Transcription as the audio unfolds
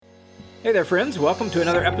Hey there, friends. Welcome to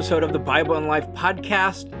another episode of the Bible and Life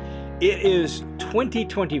podcast. It is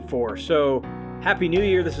 2024, so Happy New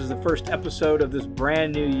Year. This is the first episode of this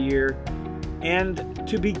brand new year. And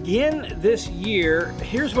to begin this year,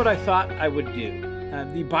 here's what I thought I would do.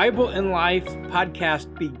 The Bible and Life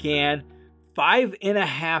podcast began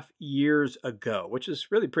 5.5 years ago, which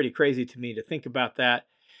is really pretty crazy to me to think about that.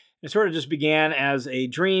 It sort of just began as a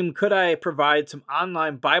dream. Could I provide some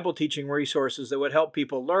online Bible teaching resources that would help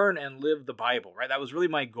people learn and live the Bible, right? That was really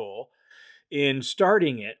my goal in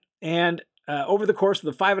starting it. And over the course of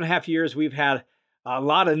the 5.5 years, we've had a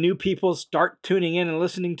lot of new people start tuning in and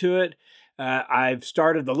listening to it. I've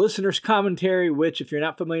started the listener's commentary, which, if you're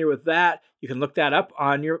not familiar with that, you can look that up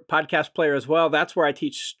on your podcast player as well. That's where I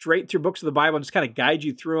teach straight through books of the Bible and just kind of guide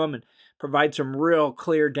you through them and provide some real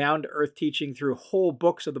clear, down-to-earth teaching through whole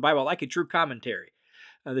books of the Bible, like a true commentary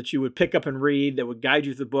that you would pick up and read that would guide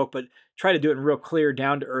you through the book, but try to do it in real clear,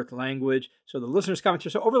 down-to-earth language. So the listener's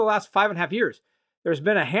commentary. So over the last 5.5 years, there's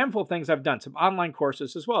been a handful of things I've done, some online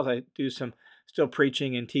courses, as well as I do some still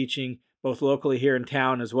preaching and teaching, both locally here in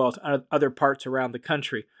town as well as other parts around the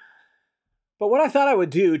country. But what I thought I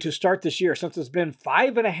would do to start this year, since it's been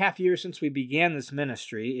 5.5 years since we began this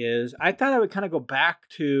ministry, is I thought I would kind of go back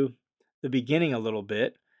to the beginning a little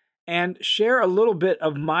bit and share a little bit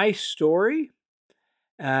of my story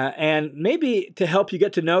and maybe to help you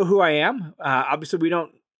get to know who I am. Obviously, we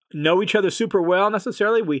don't know each other super well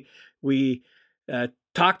necessarily. We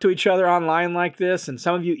talk to each other online like this, and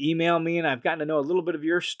some of you email me, and I've gotten to know a little bit of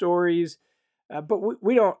your stories, but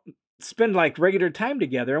we don't spend like regular time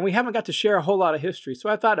together, and we haven't got to share a whole lot of history. So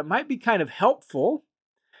I thought it might be kind of helpful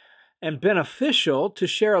and beneficial to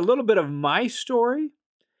share a little bit of my story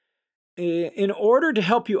in order to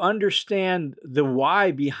help you understand the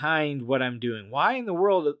why behind what I'm doing. Why in the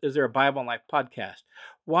world is there a Bible and Life podcast?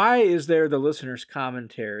 Why is there the listener's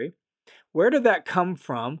commentary? Where did that come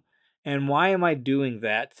from? And why am I doing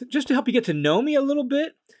that? Just to help you get to know me a little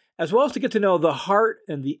bit, as well as to get to know the heart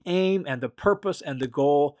and the aim and the purpose and the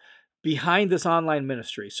goal behind this online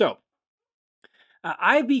ministry. So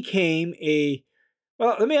I became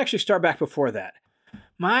well, let me actually start back before that.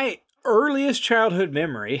 My earliest childhood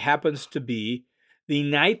memory happens to be the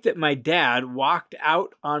night that my dad walked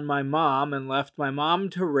out on my mom and left my mom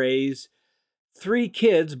to raise 3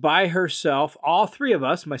 kids by herself, all 3 of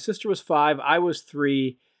us. My sister was 5, I was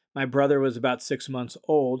 3, my brother was about 6 months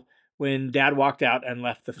old when Dad walked out and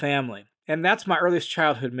left the family. And that's my earliest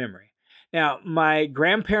childhood memory. Now, my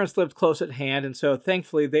grandparents lived close at hand, and so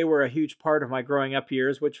thankfully they were a huge part of my growing up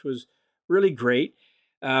years, which was really great.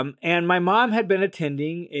 And my mom had been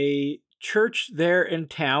attending a church there in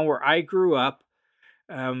town where I grew up.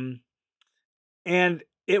 And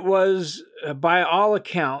it was, by all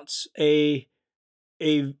accounts, a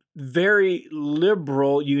very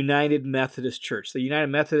liberal United Methodist church. The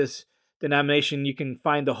United Methodist denomination, you can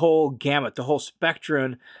find the whole gamut, the whole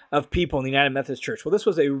spectrum of people in the United Methodist Church. Well, this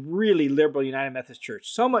was a really liberal United Methodist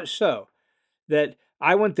church, so much so that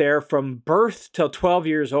I went there from birth till 12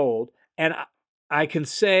 years old, and I can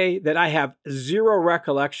say that I have zero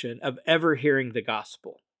recollection of ever hearing the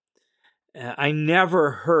gospel. I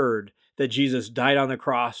never heard that Jesus died on the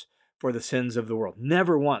cross for the sins of the world.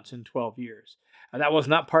 Never once in 12 years. That was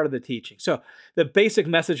not part of the teaching. So the basic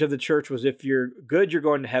message of the church was, if you're good, you're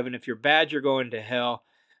going to heaven. If you're bad, you're going to hell.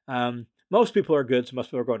 Most people are good, so most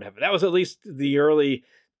people are going to heaven. That was at least the early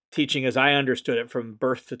teaching as I understood it from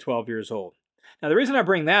birth to 12 years old. Now, the reason I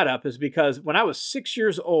bring that up is because when I was 6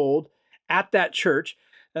 years old at that church,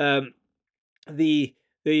 the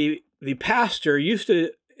pastor used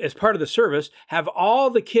to, as part of the service, have all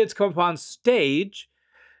the kids come up on stage,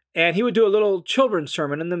 and he would do a little children's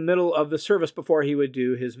sermon in the middle of the service before he would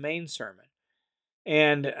do his main sermon.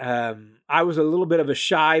 And I was a little bit of a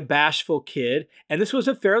shy, bashful kid, and this was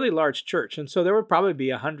a fairly large church, and so there would probably be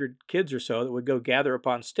 100 kids or so that would go gather up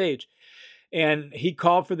on stage. And he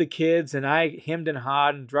called for the kids, and I hemmed and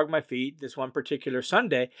hawed and drug my feet this one particular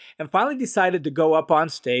Sunday, and finally decided to go up on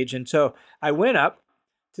stage. And so I went up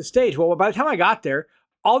to stage. Well, by the time I got there,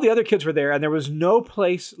 all the other kids were there, and there was no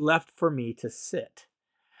place left for me to sit.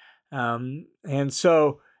 And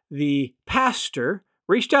so the pastor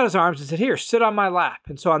reached out his arms and said, "Here, sit on my lap."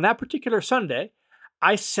 And so on that particular Sunday,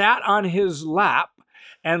 I sat on his lap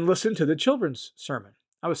and listened to the children's sermon.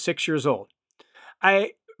 I was 6 years old.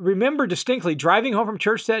 I remember distinctly driving home from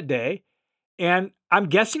church that day, and I'm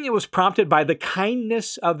guessing it was prompted by the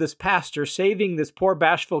kindness of this pastor saving this poor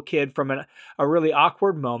bashful kid from a really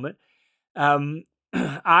awkward moment.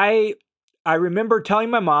 I remember telling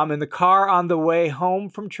my mom in the car on the way home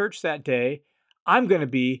from church that day, I'm going to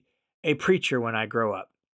be a preacher when I grow up.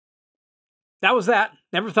 that was that.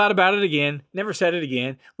 Never thought about it again. Never said it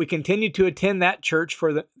again. We continued to attend that church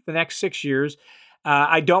for the next 6 years.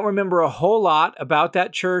 I don't remember a whole lot about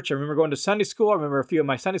that church. I remember going to Sunday school. I remember a few of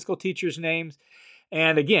my Sunday school teachers' names.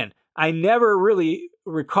 And again, I never really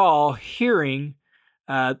recall hearing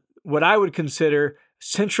what I would consider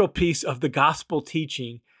central piece of the gospel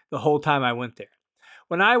teaching the whole time I went there.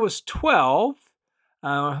 When I was 12,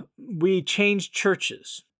 we changed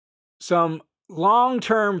churches. Some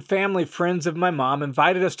long-term family friends of my mom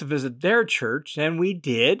invited us to visit their church, and we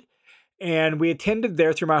did. And we attended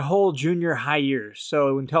there through my whole junior high years.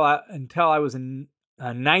 So until I was in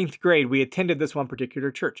ninth grade, we attended this one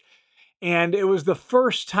particular church. And it was the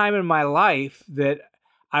first time in my life that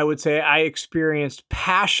I would say I experienced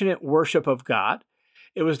passionate worship of God.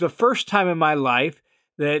 It was the first time in my life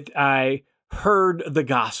that I heard the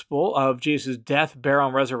gospel of Jesus' death, burial,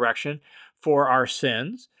 and resurrection for our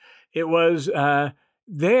sins. It was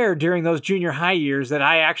there during those junior high years that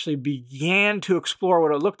I actually began to explore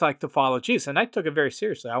what it looked like to follow Jesus. And I took it very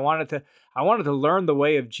seriously. I wanted to learn the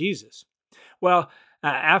way of Jesus. Well,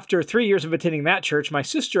 after 3 years of attending that church, my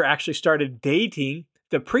sister actually started dating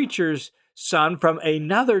the preacher's son from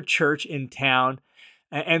another church in town.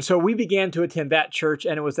 And so we began to attend that church.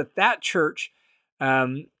 And it was at that church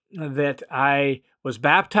that I was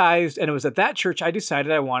baptized. And it was at that church I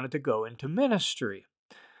decided I wanted to go into ministry.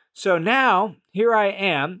 So now, here I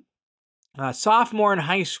am, a sophomore in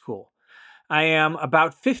high school. I am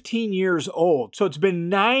about 15 years old. So it's been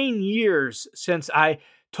 9 years since I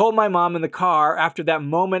told my mom in the car after that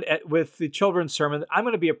moment with the children's sermon that I'm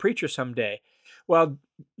going to be a preacher someday. Well,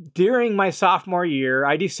 during my sophomore year,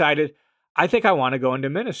 I decided I think I want to go into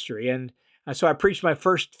ministry. And so I preached my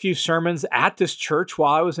first few sermons at this church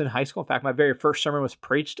while I was in high school. In fact, my very first sermon was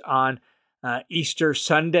preached on Easter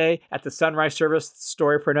Sunday at the sunrise service.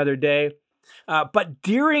 Story for another day. But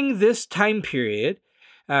during this time period,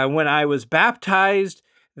 when I was baptized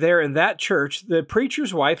there in that church, the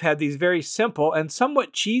preacher's wife had these very simple and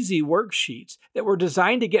somewhat cheesy worksheets that were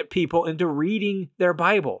designed to get people into reading their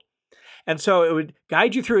Bible. And so it would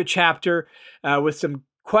guide you through a chapter with some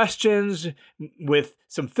questions, with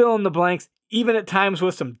some fill in the blanks, even at times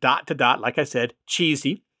with some dot to dot, like I said,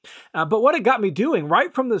 cheesy. But what it got me doing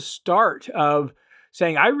right from the start of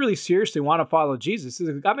saying, I really seriously want to follow Jesus, is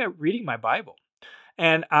it got me reading my Bible.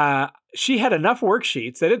 And she had enough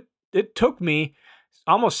worksheets that it took me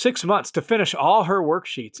almost 6 months to finish all her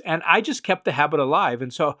worksheets. And I just kept the habit alive.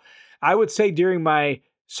 And so I would say during my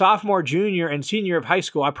sophomore, junior, and senior of high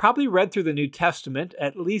school, I probably read through the New Testament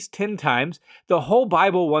at least 10 times, the whole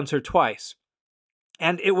Bible once or twice.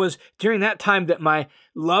 And it was during that time that my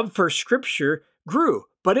love for Scripture grew.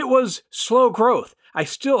 But it was slow growth. I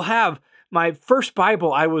still have my first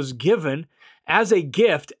Bible I was given as a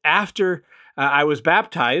gift after I was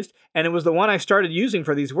baptized, and it was the one I started using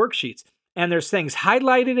for these worksheets. And there's things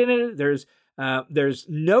highlighted in it. There's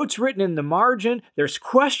notes written in the margin. There's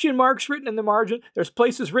question marks written in the margin. There's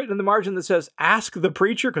places written in the margin that says, ask the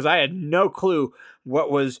preacher, because I had no clue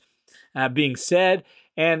what was being said.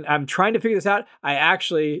 And I'm trying to figure this out. I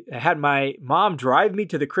actually had my mom drive me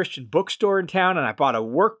to the Christian bookstore in town, and I bought a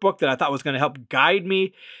workbook that I thought was going to help guide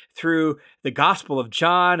me through the Gospel of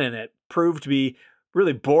John, and it proved to be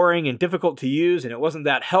really boring and difficult to use, and it wasn't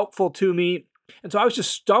that helpful to me. And so I was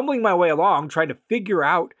just stumbling my way along trying to figure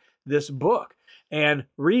out this book and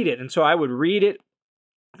read it. And so I would read it,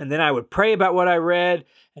 and then I would pray about what I read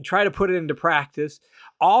and try to put it into practice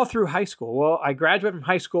all through high school. Well, I graduated from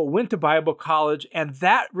high school, went to Bible college, and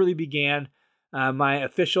that really began my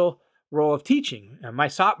official role of teaching. My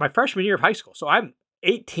freshman year of high school. So I'm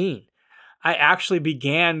 18. I actually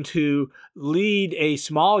began to lead a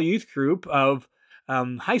small youth group of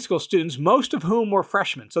high school students, most of whom were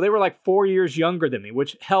freshmen. So they were like 4 years younger than me,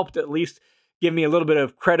 which helped at least give me a little bit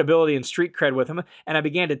of credibility and street cred with them. And I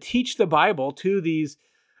began to teach the Bible to these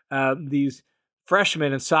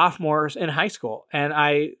freshmen and sophomores in high school. And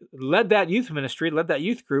I led that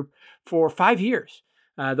youth group for 5 years,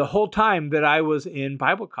 the whole time that I was in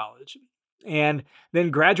Bible college. And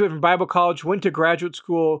then graduated from Bible college, went to graduate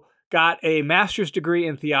school, got a master's degree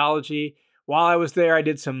in theology. While I was there, I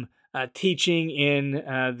did some teaching in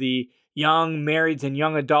the young marrieds and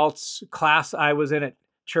young adults class I was in at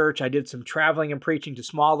church. I did some traveling and preaching to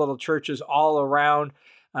small little churches all around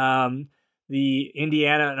the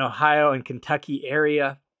Indiana and Ohio and Kentucky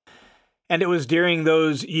area. And it was during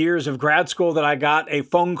those years of grad school that I got a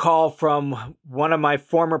phone call from one of my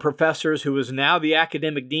former professors, who is now the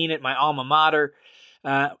academic dean at my alma mater,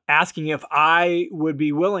 asking if I would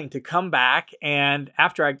be willing to come back and,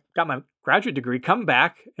 after I got my graduate degree, come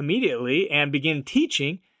back immediately and begin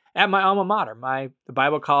teaching at my alma mater, the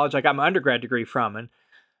Bible college I got my undergrad degree from.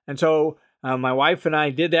 And so my wife and I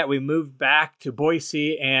did that. We moved back to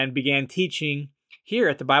Boise and began teaching here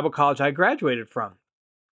at the Bible college I graduated from.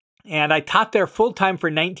 And I taught there full-time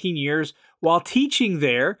for 19 years. While teaching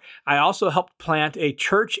there, I also helped plant a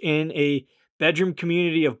church in a bedroom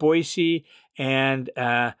community of Boise, and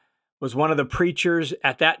was one of the preachers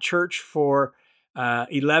at that church for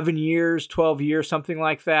 11 years, 12 years, something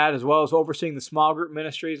like that, as well as overseeing the small group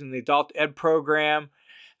ministries and the adult ed program.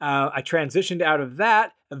 I transitioned out of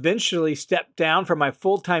that, eventually stepped down from my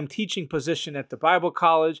full-time teaching position at the Bible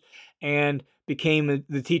college, and became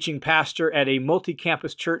the teaching pastor at a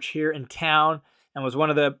multi-campus church here in town, and was one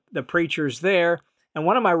of the preachers there. And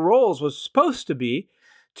one of my roles was supposed to be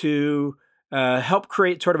to help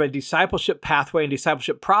create sort of a discipleship pathway and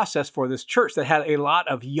discipleship process for this church that had a lot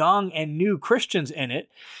of young and new Christians in it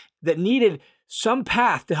that needed some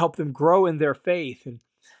path to help them grow in their faith.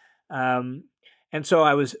 And so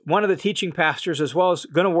I was one of the teaching pastors, as well as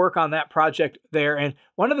going to work on that project there. And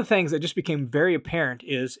one of the things that just became very apparent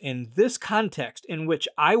is in this context in which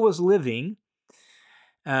I was living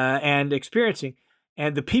and experiencing,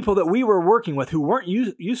 and the people that we were working with who weren't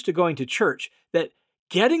used to going to church, that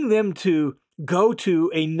getting them to go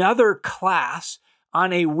to another class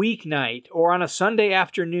on a weeknight or on a Sunday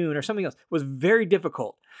afternoon or something else was very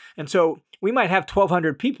difficult. And so we might have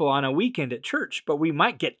 1,200 people on a weekend at church, but we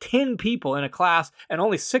might get 10 people in a class, and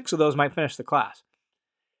only 6 of those might finish the class.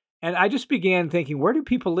 And I just began thinking, where do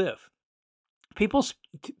people live? People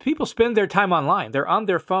spend their time online. They're on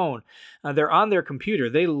their phone. They're on their computer.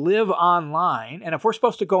 They live online. And if we're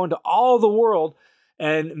supposed to go into all the world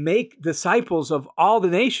and make disciples of all the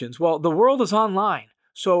nations, well, the world is online.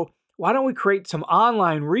 So why don't we create some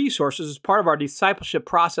online resources as part of our discipleship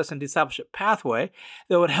process and discipleship pathway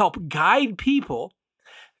that would help guide people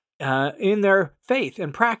in their faith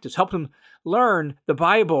and practice, help them learn the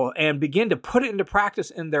Bible and begin to put it into practice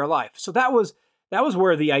in their life. So that was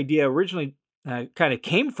where the idea originally kind of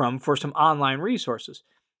came from for some online resources.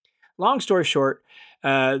 Long story short,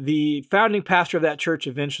 the founding pastor of that church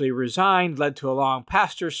eventually resigned, led to a long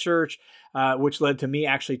pastor search, which led to me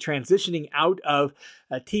actually transitioning out of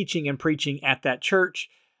teaching and preaching at that church.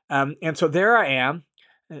 And so there I am,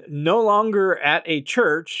 no longer at a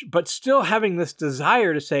church, but still having this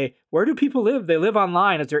desire to say, where do people live? They live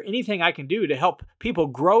online. Is there anything I can do to help people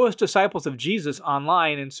grow as disciples of Jesus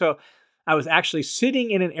online? And so I was actually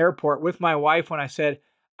sitting in an airport with my wife when I said,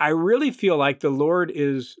 I really feel like the Lord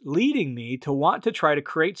is leading me to want to try to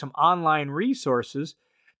create some online resources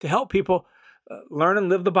to help people learn and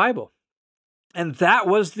live the Bible. And that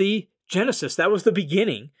was the genesis. That was the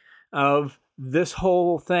beginning of this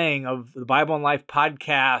whole thing of the Bible and Life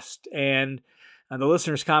podcast and the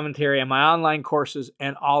listener's commentary and my online courses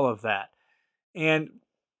and all of that. And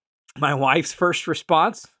my wife's first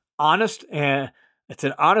response, honest, it's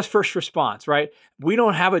an honest first response, right? We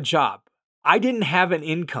don't have a job. I didn't have an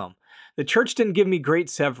income. The church didn't give me great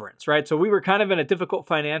severance, right? So we were kind of in a difficult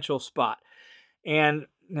financial spot. And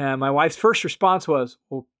my wife's first response was,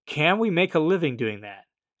 well, can we make a living doing that?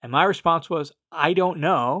 And my response was, I don't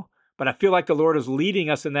know, but I feel like the Lord is leading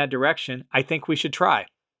us in that direction. I think we should try.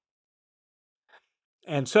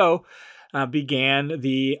 And so began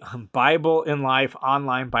the Bible in Life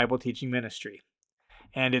online Bible teaching ministry.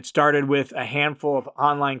 And it started with a handful of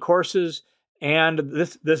online courses and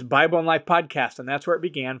this Bible in Life podcast. And that's where it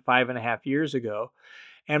began 5.5 years ago.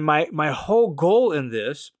 And my whole goal in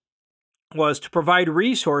this was to provide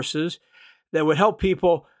resources that would help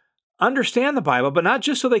people understand the Bible, but not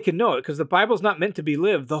just so they could know it, because the Bible is not meant to be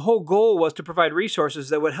lived. The whole goal was to provide resources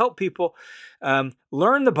that would help people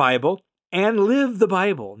learn the Bible and live the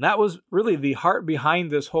Bible. And that was really the heart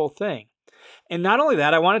behind this whole thing. And not only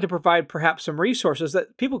that, I wanted to provide perhaps some resources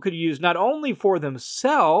that people could use not only for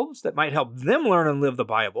themselves that might help them learn and live the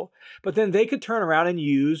Bible, but then they could turn around and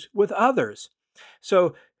use with others.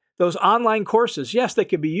 So those online courses, yes, they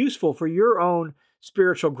could be useful for your own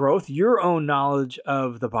spiritual growth, your own knowledge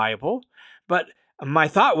of the Bible. But my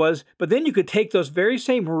thought was, but then you could take those very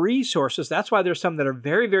same resources. That's why there's some that are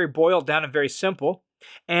very, very boiled down and very simple.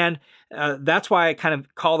 And that's why I kind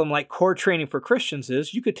of call them like core training for Christians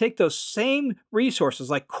is you could take those same resources,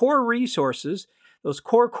 like core resources, those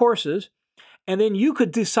core courses, and then you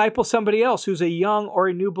could disciple somebody else who's a young or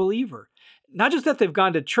a new believer. Not just that they've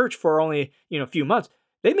gone to church for only a few months.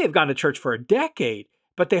 They may have gone to church for a decade,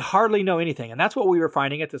 but they hardly know anything. And that's what we were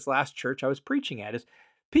finding at this last church I was preaching at is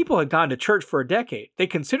people had gone to church for a decade. They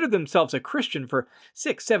considered themselves a Christian for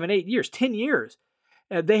 6, 7, 8 years, 10 years.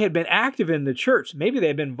 They had been active in the church. Maybe they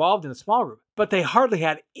had been involved in a small group, but they hardly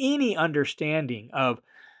had any understanding of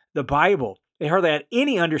the Bible. They hardly had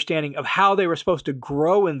any understanding of how they were supposed to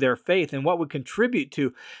grow in their faith and what would contribute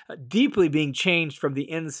to deeply being changed from the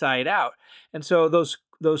inside out. And so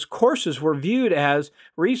those courses were viewed as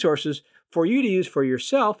resources for you to use for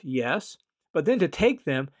yourself, yes, but then to take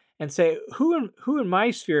them and say, who in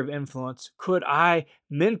my sphere of influence could I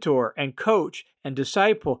mentor and coach and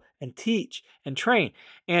disciple and teach and train?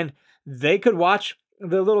 And they could watch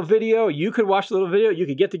the little video, you could watch the little video, you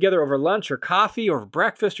could get together over lunch or coffee or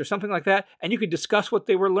breakfast or something like that, and you could discuss what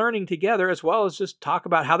they were learning together, as well as just talk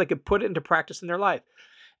about how they could put it into practice in their life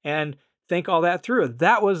and think all that through.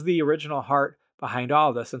 That was the original heart behind all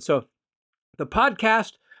of this. And so the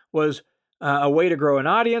podcast was a way to grow an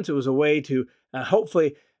audience. It was a way to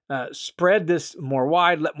hopefully spread this more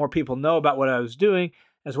wide, let more people know about what I was doing,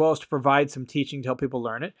 as well as to provide some teaching to help people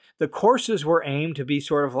learn it. The courses were aimed to be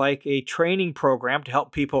sort of like a training program to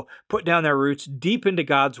help people put down their roots deep into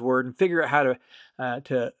God's Word and figure out how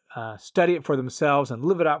to study it for themselves and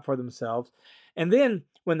live it out for themselves. And then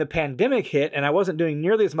when the pandemic hit and I wasn't doing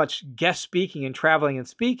nearly as much guest speaking and traveling and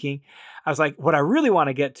speaking, I was like, what I really want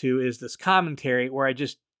to get to is this commentary where I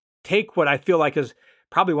just take what I feel like is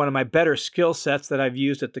probably one of my better skill sets that I've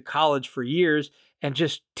used at the college for years and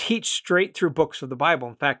just teach straight through books of the Bible.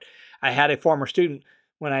 In fact, I had a former student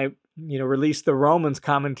when I released the Romans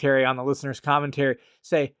commentary on the listener's commentary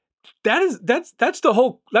say, that's like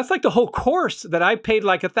the whole course that I paid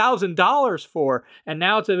like $1,000 for, and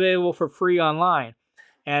now it's available for free online.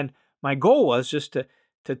 And my goal was just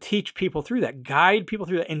to teach people through that, guide people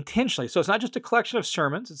through that intentionally. So it's not just a collection of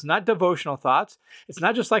sermons. It's not devotional thoughts. It's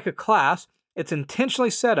not just like a class. It's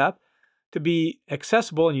intentionally set up to be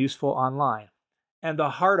accessible and useful online. And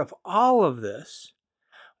the heart of all of this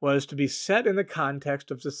was to be set in the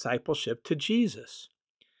context of discipleship to Jesus.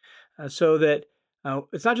 So that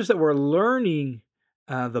it's not just that we're learning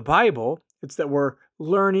the Bible, it's that we're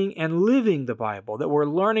learning and living the Bible, that we're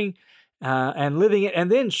learning and living it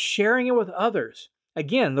and then sharing it with others.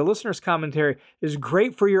 Again, the listener's commentary is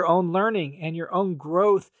great for your own learning and your own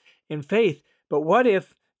growth in faith. But what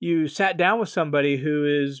if you sat down with somebody who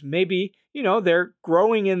is maybe, they're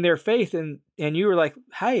growing in their faith and you were like,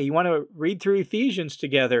 hey, you want to read through Ephesians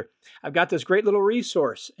together? I've got this great little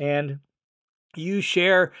resource, and you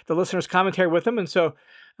share the listener's commentary with them. And so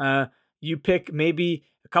you pick maybe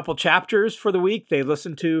a couple chapters for the week. They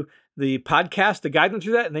listen to the podcast to guide them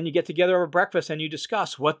through that. And then you get together over breakfast and you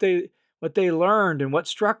discuss what they learned and what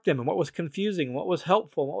struck them and what was confusing and what was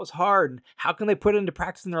helpful and what was hard and how can they put it into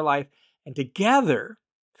practice in their life. And together,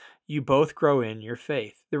 you both grow in your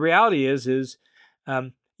faith. The reality is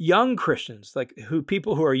young Christians,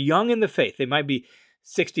 people who are young in the faith, they might be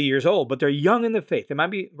 60 years old, but they're young in the faith. They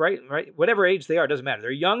might be right, whatever age they are, doesn't matter.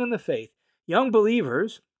 They're young in the faith. Young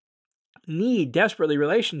believers need desperately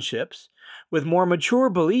relationships with more mature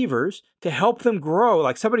believers to help them grow,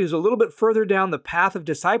 like somebody who's a little bit further down the path of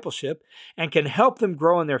discipleship and can help them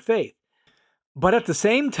grow in their faith. But at the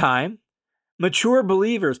same time, mature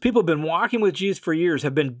believers, people who've been walking with Jesus for years,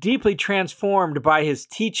 have been deeply transformed by his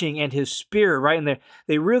teaching and his spirit, right? And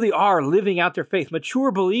they really are living out their faith.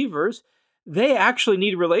 Mature believers, they actually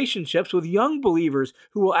need relationships with young believers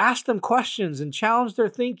who will ask them questions and challenge their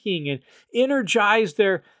thinking and energize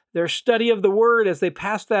their study of the word as they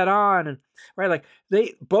pass that on. And right,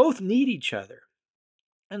 they both need each other.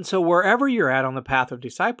 And so wherever you're at on the path of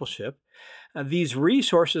discipleship, these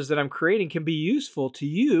resources that I'm creating can be useful to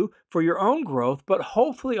you for your own growth, but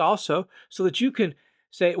hopefully also so that you can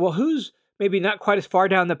say, well, who's maybe not quite as far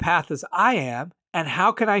down the path as I am, and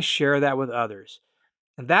how can I share that with others?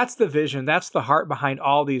 And that's the vision, that's the heart behind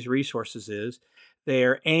all these resources is. They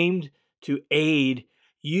are aimed to aid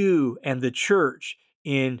you and the church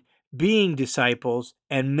in being disciples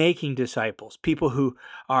and making disciples, people who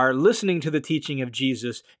are listening to the teaching of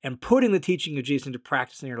Jesus and putting the teaching of Jesus into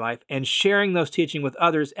practice in your life and sharing those teachings with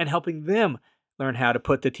others and helping them learn how to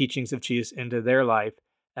put the teachings of Jesus into their life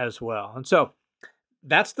as well. And so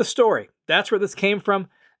that's the story. That's where this came from.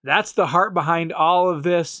 That's the heart behind all of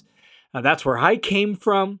this. That's where I came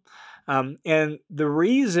from. And the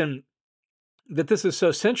reason that this is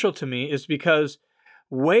so central to me is because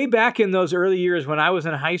way back in those early years when I was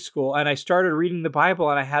in high school and I started reading the Bible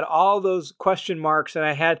and I had all those question marks and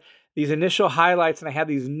I had these initial highlights and I had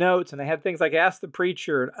these notes and I had things like Ask the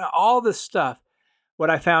Preacher and all this stuff, what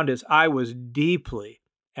I found is I was deeply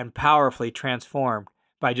and powerfully transformed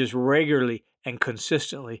by just regularly and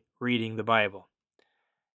consistently reading the Bible.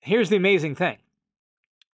 Here's the amazing thing.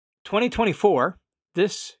 2024,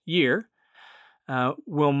 this year,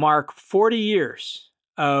 will mark 40 years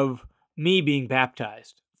of me being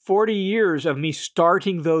baptized, 40 years of me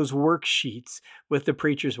starting those worksheets with the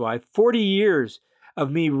preacher's wife, 40 years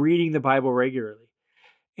of me reading the Bible regularly.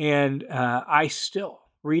 And I still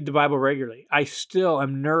read the Bible regularly. I still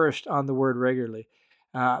am nourished on the Word regularly.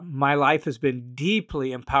 My life has been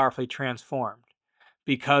deeply and powerfully transformed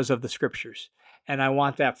because of the Scriptures. And I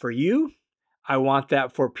want that for you. I want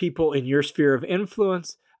that for people in your sphere of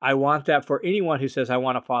influence. I want that for anyone who says, I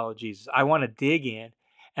want to follow Jesus. I want to dig in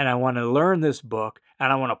and I want to learn this book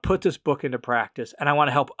and I want to put this book into practice and I want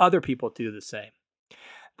to help other people do the same.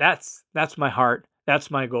 That's my heart. That's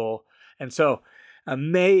my goal. And so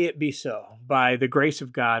may it be so by the grace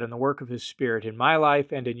of God and the work of His Spirit in my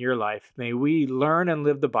life and in your life. May we learn and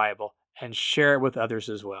live the Bible and share it with others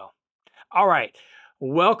as well. All right.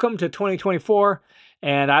 Welcome to 2024.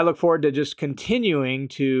 And I look forward to just continuing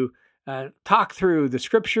to talk through the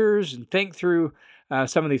Scriptures and think through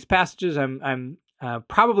some of these passages. I'm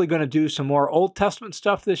probably going to do some more Old Testament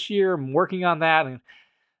stuff this year. I'm working on that, and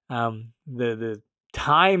the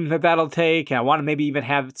time that'll take. I want to maybe even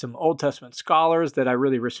have some Old Testament scholars that I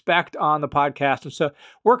really respect on the podcast, and so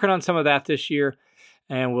working on some of that this year.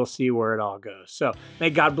 And we'll see where it all goes. So may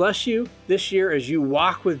God bless you this year as you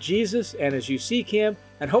walk with Jesus and as you seek Him,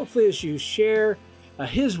 and hopefully as you share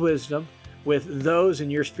His wisdom with those in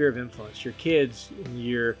your sphere of influence, your kids,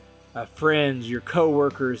 your friends, your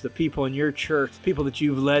co-workers, the people in your church, the people that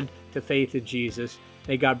you've led to faith in Jesus.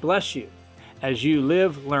 May God bless you as you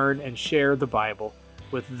live, learn, and share the Bible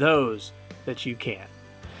with those that you can.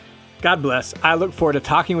 God bless. I look forward to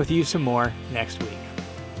talking with you some more next week.